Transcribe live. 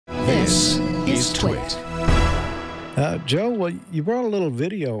This is TWiT. Joe, well, you brought a little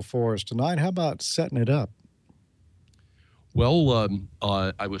video for us tonight. How about setting it up? Well,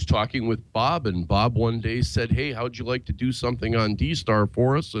 I was talking with Bob, and Bob one day said, hey, how'd you like to do something on D-Star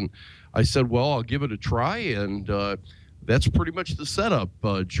for us? And I said, well, I'll give it a try, and that's pretty much the setup.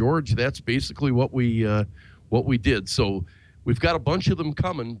 George, that's basically what we did. So we've got a bunch of them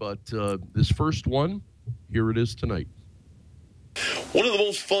coming, but this first one, here it is tonight. One of the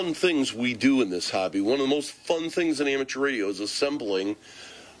most fun things we do in this hobby, one of the most fun things in amateur radio is assembling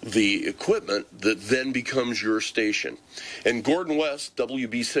the equipment that then becomes your station. And Gordon West,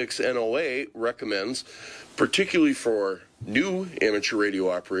 WB6NOA, recommends, particularly for new amateur radio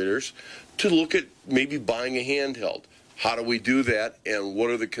operators, to look at maybe buying a handheld. How do we do that, and what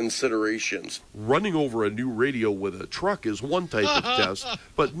are the considerations? Running over a new radio with a truck is one type of test,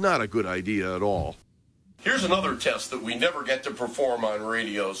 but not a good idea at all. Here's another test that we never get to perform on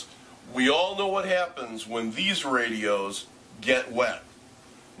radios. We all know what happens when these radios get wet.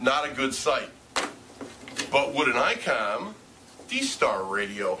 Not a good sight. But would an ICOM D-Star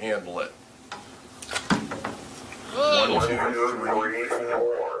radio handle it? 1, 2, 3,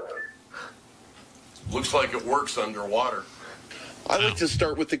 4. Looks like it works underwater. I like to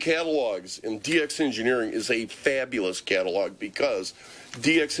start with the catalogs, and DX Engineering is a fabulous catalog because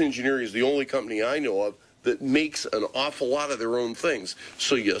DX Engineering is the only company I know of that makes an awful lot of their own things.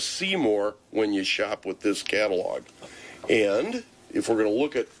 So you see more when you shop with this catalog. And if we're going to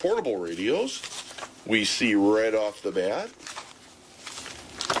look at portable radios, we see right off the bat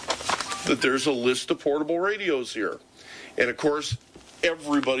that there's a list of portable radios here. And of course,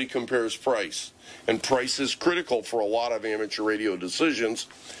 everybody compares price. And price is critical for a lot of amateur radio decisions.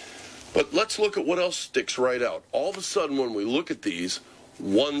 But let's look at what else sticks right out. All of a sudden, when we look at these,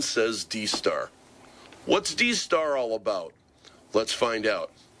 one says D-Star. What's D-Star all about? Let's find out.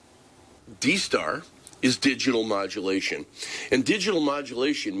 D-Star is digital modulation. And digital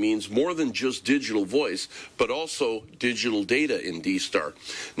modulation means more than just digital voice, but also digital data in D-Star.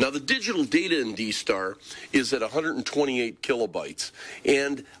 Now, the digital data in D-Star is at 128 kilobytes.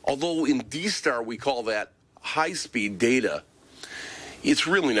 And although in D-Star we call that high-speed data, it's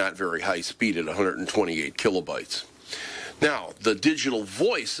really not very high speed at 128 kilobytes. Now, the digital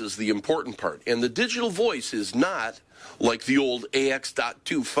voice is the important part, and the digital voice is not like the old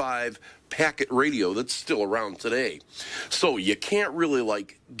AX.25 packet radio that's still around today. So you can't really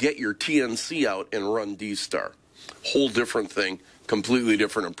get your TNC out and run D-Star. Whole different thing, completely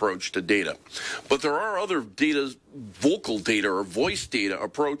different approach to data. But there are other data, vocal data or voice data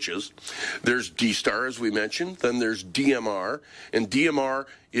approaches. There's D-Star, as we mentioned, then there's DMR, and DMR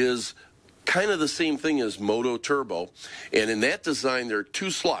is kind of the same thing as Moto Turbo, and in that design there are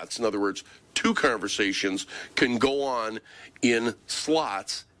two slots. In other words, two conversations can go on in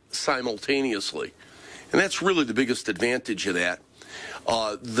slots simultaneously, and that's really the biggest advantage of that.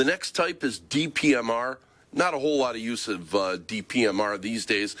 The next type is DPMR. Not a whole lot of use of DPMR these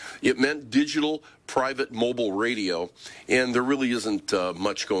days. It meant digital private mobile radio, and there really isn't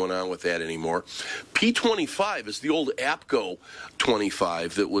much going on with that anymore. P25 is the old APCO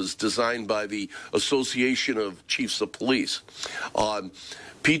 25 that was designed by the Association of Chiefs of Police.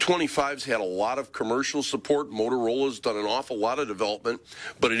 P25's had a lot of commercial support. Motorola's done an awful lot of development,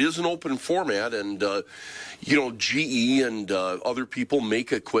 but it is an open format, and GE and other people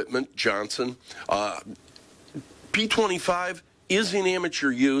make equipment, Johnson. P25 is in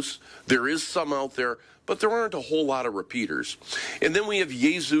amateur use. There is some out there, but there aren't a whole lot of repeaters. And then we have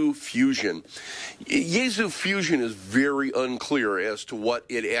Yaesu Fusion. Yaesu Fusion is very unclear as to what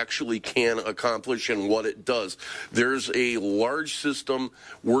it actually can accomplish and what it does. There's a large system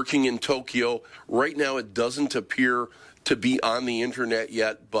working in Tokyo. Right now it doesn't appear to be on the internet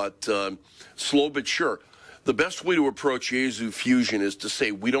yet, but slow but sure. The best way to approach Yaesu Fusion is to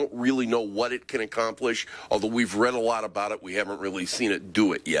say we don't really know what it can accomplish, although we've read a lot about it, we haven't really seen it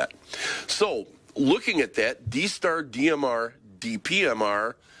do it yet. So, looking at that, D-Star, DMR,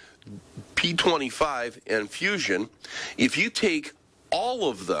 DPMR, P25, and Fusion, if you take all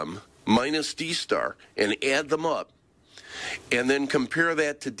of them minus D-Star and add them up, and then compare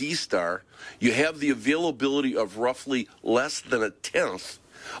that to D-Star, you have the availability of roughly less than a tenth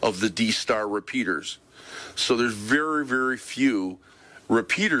of the D-Star repeaters. So there's very, very few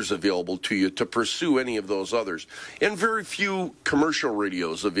repeaters available to you to pursue any of those others. And very few commercial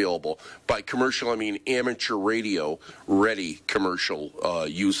radios available. By commercial, I mean amateur radio ready commercial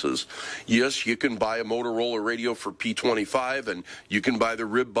uses. Yes, you can buy a Motorola radio for P25, and you can buy the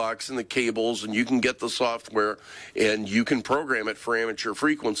rib box and the cables, and you can get the software, and you can program it for amateur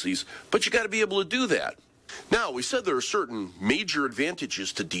frequencies. But you got to be able to do that. Now, we said there are certain major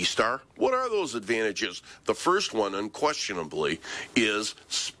advantages to D-Star. What are those advantages? The first one, unquestionably, is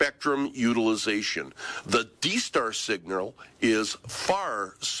spectrum utilization. The D-Star signal is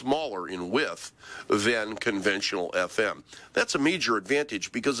far smaller in width than conventional FM. That's a major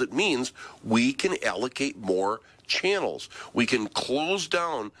advantage because it means we can allocate more channels. We can close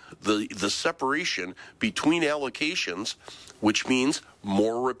down the separation between allocations, which means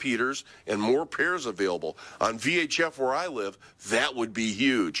more repeaters and more pairs available. On VHF where I live, that would be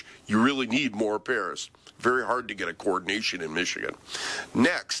huge. You really need more pairs. Very hard to get a coordination in Michigan.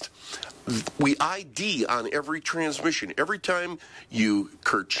 Next, we ID on every transmission. Every time you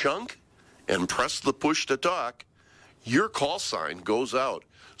kerchunk and press the push to talk, your call sign goes out.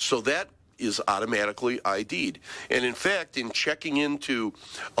 So that is automatically ID'd. And in fact, in checking into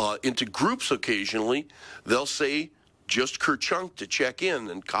groups occasionally, they'll say just kerchunk to check in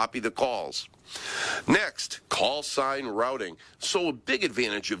and copy the calls. Next, call sign routing. So a big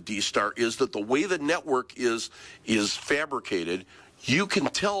advantage of D-Star is that the way the network is fabricated, you can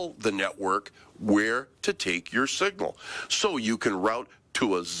tell the network where to take your signal. So you can route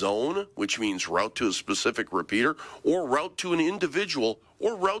to a zone, which means route to a specific repeater, or route to an individual,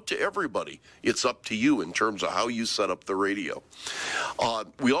 or route to everybody. It's up to you in terms of how you set up the radio.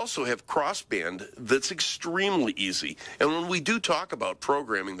 We also have crossband that's extremely easy. And when we do talk about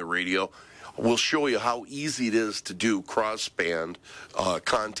programming the radio, we'll show you how easy it is to do crossband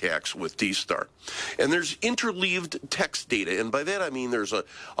contacts with D-Star. And there's interleaved text data, and by that I mean there's a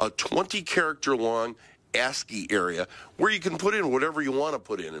 20-character long ASCII area where you can put in whatever you want to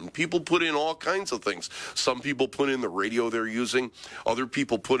put in, and people put in all kinds of things. Some people put in the radio they're using, other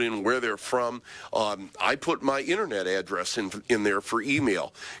people put in where they're from. I put my internet address in there for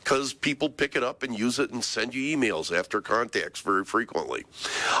email because people pick it up and use it and send you emails after contacts very frequently.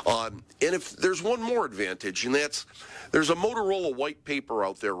 And if there's one more advantage, and that's there's a Motorola white paper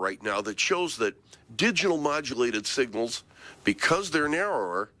out there right now that shows that digital modulated signals, because they're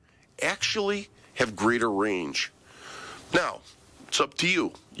narrower, actually have greater range. Now, it's up to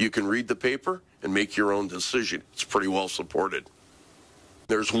you. You can read the paper and make your own decision. It's pretty well supported.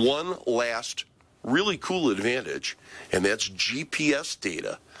 There's one last really cool advantage, and that's GPS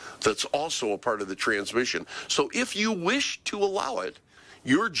data that's also a part of the transmission. So if you wish to allow it,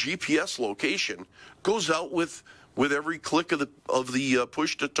 your GPS location goes out with every click of the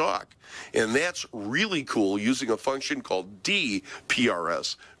push to talk. And that's really cool using a function called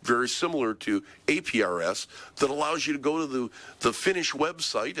DPRS, very similar to APRS, that allows you to go to the Finnish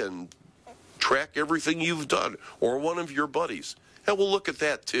website and track everything you've done, or one of your buddies. And we'll look at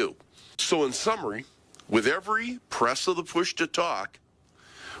that too. So in summary, with every press of the push to talk,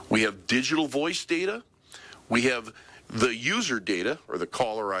 we have digital voice data, we have the user data, or the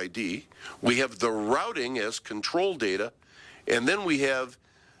caller ID, we have the routing as control data, and then we have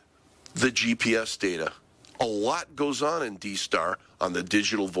the GPS data. A lot goes on in D-Star on the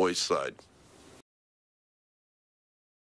digital voice side.